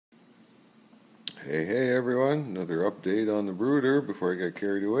Hey everyone, another update on the Bruder before I get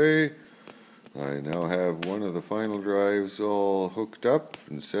carried away. I now have one of the final drives all hooked up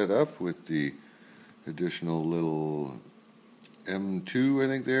and set up with the additional little M2, I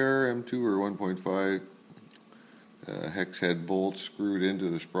think they are, M2 or 1.5 hex head bolts screwed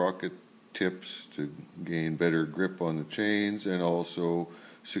into the sprocket tips to gain better grip on the chains, and also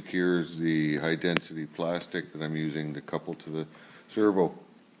secures the high density plastic that I'm using to couple to the servo.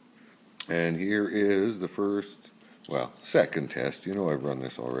 And here is the second test. You know I've run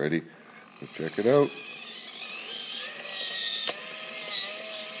this already, but check it out.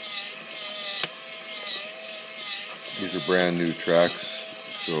 These are brand new tracks,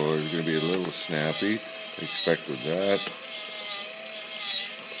 so it's going to be a little snappy. Expected that.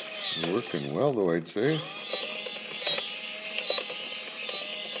 Working well though, I'd say.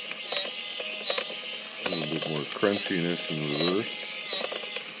 A little bit more crunchiness in reverse.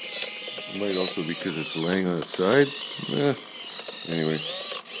 Might also be because it's laying on its side. Anyway.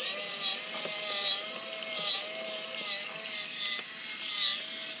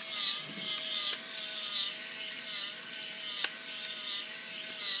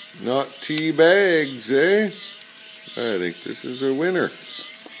 Not tea bags, eh? I think this is a winner.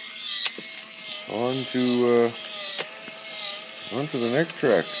 On to the next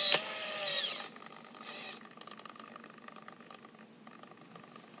track.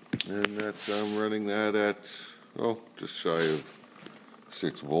 And that's I'm running that at just shy of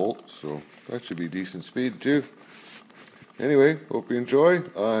 6 volts, so that should be decent speed too. Anyway, hope you enjoy.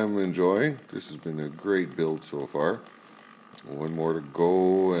 I'm enjoying. This has been a great build so far. One more to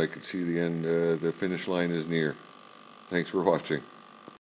go. I can see the end. The finish line is near. Thanks for watching.